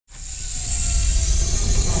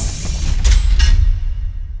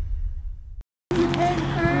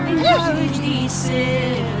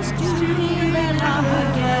sinners to feel their love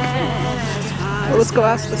again. Well, let's go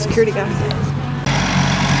ask the security guy.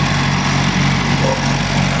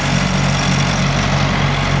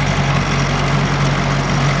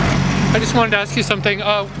 I just wanted to ask you something.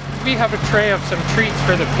 We have a tray of some treats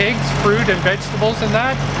for the pigs, fruit and vegetables and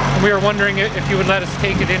that. And we were wondering if you would let us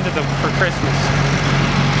take it into them for Christmas.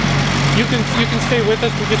 You can stay with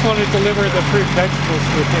us. We just want to deliver the fruit and vegetables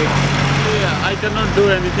to the pigs. Yeah, I cannot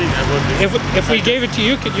do anything about this. If we gave it to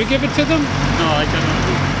you, could you give it to them? No, I cannot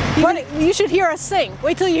do it. What, you should hear us sing.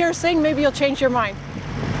 Wait till you hear us sing, maybe you'll change your mind.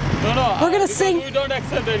 No, we're gonna sing. We don't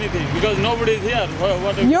accept anything because nobody is here.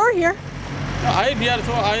 You're here. No, I am here,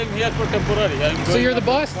 so I am here for temporary. So you're the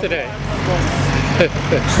boss today.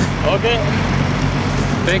 Okay.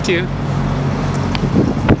 Thank you.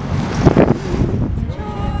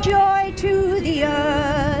 Joy to the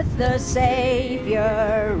earth, the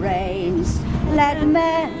Savior reigns. Let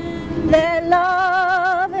men their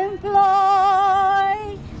love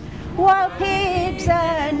employ, while pigs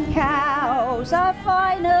and cows are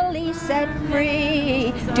finally set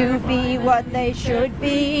free to be what they should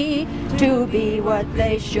be, to be what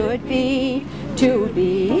they should be, to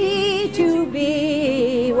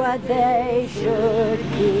be what they should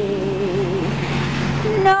be.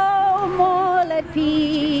 No more let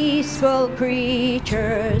peaceful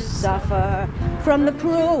creatures suffer from the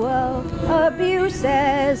cruel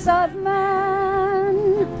abuses of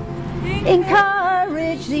man.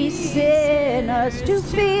 Encourage these sinners to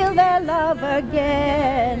feel their love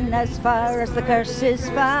again, as far as the curse is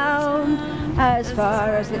found, as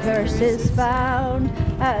far as the curse is found,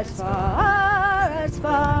 as far as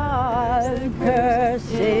the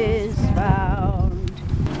curse is found.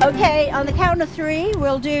 Okay, on the count of 3,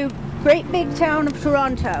 we'll do Great Big Town of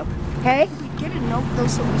Toronto. Okay? Get a note though,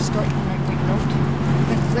 so we start when I take note.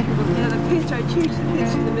 Yeah, the pitch, I changed the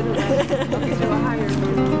pitch in the middle of that. Okay, so a higher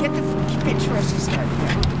note. Get the pitch for us to start.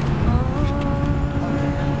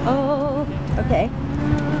 Oh, okay.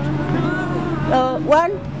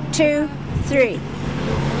 1, 2, 3.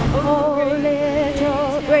 Oh,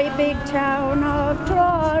 little great big town of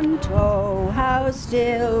Toronto, how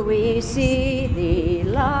still we see thee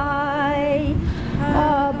lie.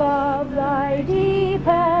 Above thy deep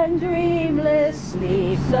and dreamless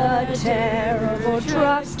sleep, the terrible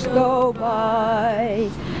trucks go by,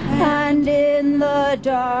 and in the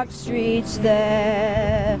dark streets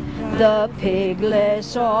there, the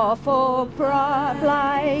pigless awful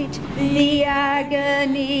plight, the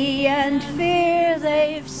agony and fear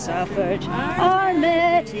they've suffered are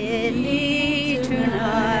met in thee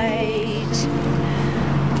tonight.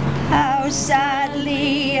 How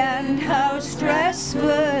sadly and how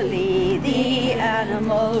stressfully the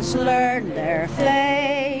animals learn their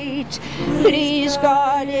fate. Please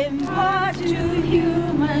God impart to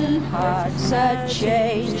human hearts a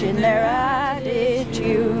change in their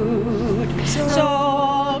attitude, so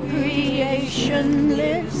all creation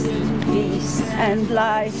lives in peace and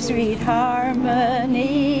life's sweet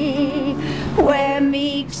harmony, where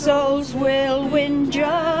meek souls will win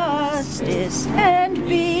justice and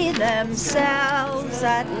be themselves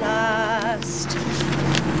at last.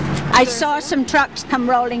 I saw some trucks come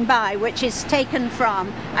rolling by, which is taken from,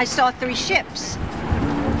 I saw 3 ships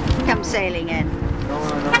come sailing in.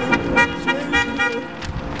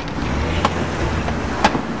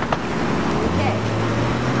 Okay.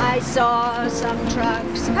 I saw some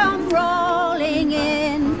trucks come rolling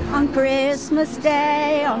in on Christmas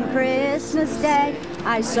Day, on Christmas Day.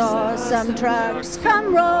 I saw some trucks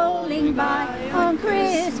come rolling by on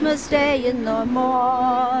Christmas Day in the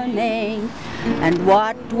morning. And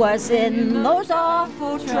what was in those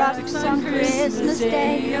awful trucks on Christmas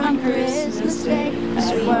Day, on Christmas Day?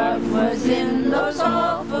 And what was in those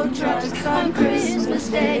awful trucks on Christmas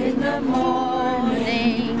Day in the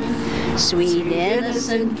morning? Sweet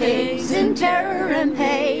innocent pigs in terror and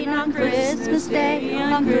pain on Christmas Day,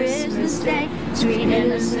 on Christmas Day. Sweet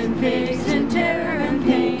innocent pigs in terror and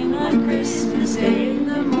pain on Christmas Day in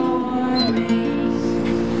the morning.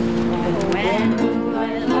 When will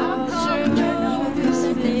I love know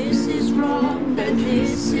that this is wrong, that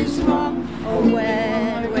this is wrong? Oh,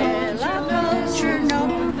 when will our culture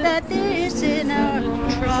know that this is an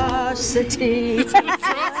atrocity?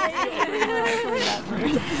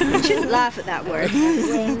 You shouldn't laugh at that word.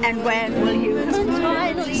 And when will humans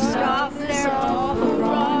finally stop their awful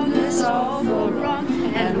wrong, this awful wrong?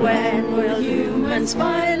 And when will humans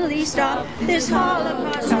finally stop this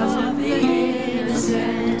holocaust of the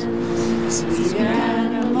innocent? Sweet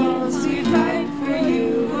animals, we fight for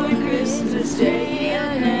you on Christmas Day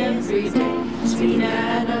and every day. Sweet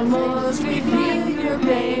animals, we feel your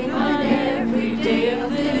pain on every day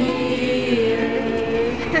of the year.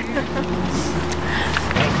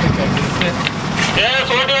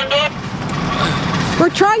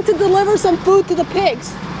 deliver some food to the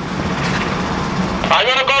pigs. I'm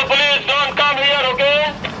gonna call police, don't come here,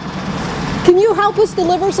 okay? Can you help us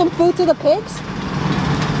deliver some food to the pigs?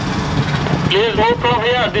 Please move from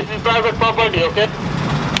here, this is private property, okay?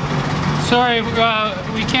 Sorry,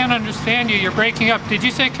 we can't understand you. You're breaking up. Did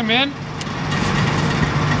you say come in?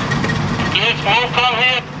 Please move from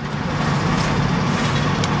here.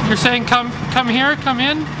 You're saying come here, come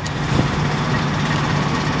in?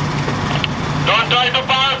 Don't try to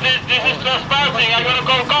pass this is trespassing, I'm gonna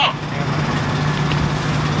call cops.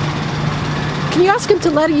 Can you ask him to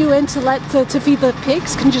let you in to feed the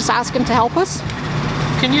pigs? Can you just ask him to help us?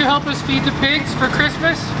 Can you help us feed the pigs for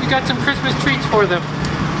Christmas? We got some Christmas treats for them.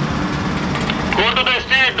 Go to the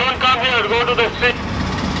street, don't come here, go to the street.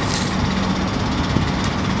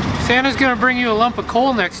 Santa's gonna bring you a lump of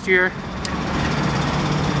coal next year.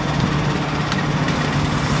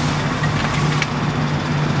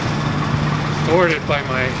 Thwarted by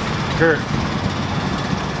my girth.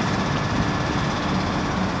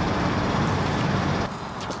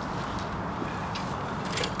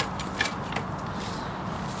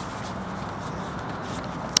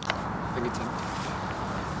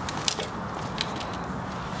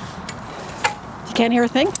 You can't hear a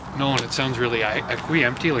thing? No, and it sounds really we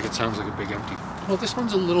empty, like it sounds like a big empty. Well, this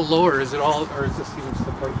one's a little lower. Is it all, or is this even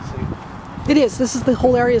still part the same? It is. This is the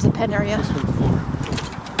whole area is a pen area. This one's lower.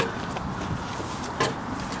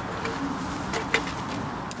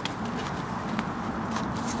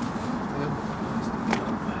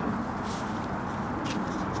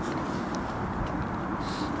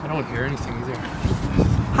 I don't hear anything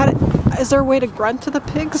either. Is there a way to grunt to the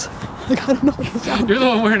pigs? Like, I don't know what the sound. You're the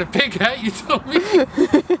one wearing a pig hat, you told me.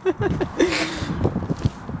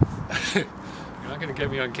 You're not going to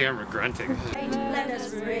get me on camera grunting. Let us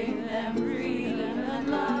bring them freedom and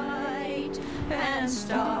light and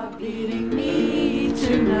stop eating meat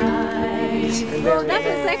tonight. Well, that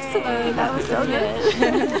was excellent. That was so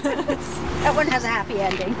good. That one has a happy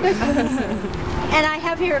ending. And I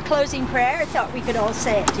have here a closing prayer. I thought we could all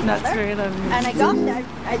say it together. That's very lovely. And I got that.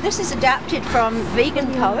 This is adapted from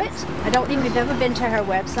Vegan Poet. I don't think we've ever been to her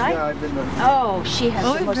website. Yeah, I've been there. Oh, she has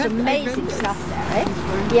the most I've amazing read stuff there,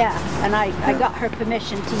 eh? Yeah, and I got her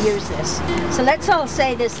permission to use this. So let's all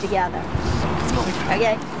say this together.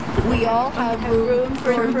 Okay? We all have Room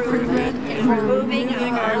for improvement in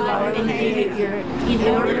removing our life behavior in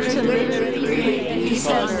order to live in peace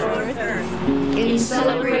on earth, in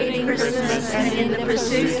celebrating Christmas and in the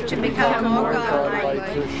pursuit to become more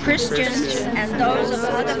godlike. Christians and those of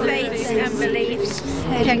other faiths and beliefs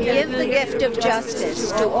can give the gift of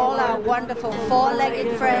justice to all our wonderful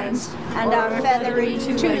four-legged friends and our feathery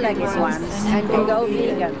two-legged ones, and can go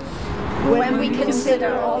vegan. When we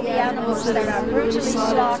consider all the animals that are brutally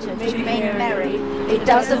slaughtered to make merry, it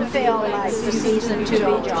doesn't feel like the season to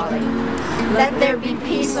be jolly. Let there be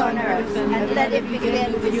peace on earth, and let it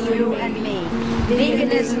begin with you and me.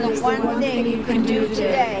 Vegan is the one thing you can do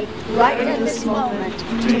today, right at this moment,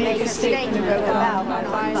 to make a statement about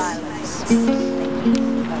nonviolence.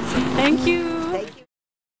 Thank you.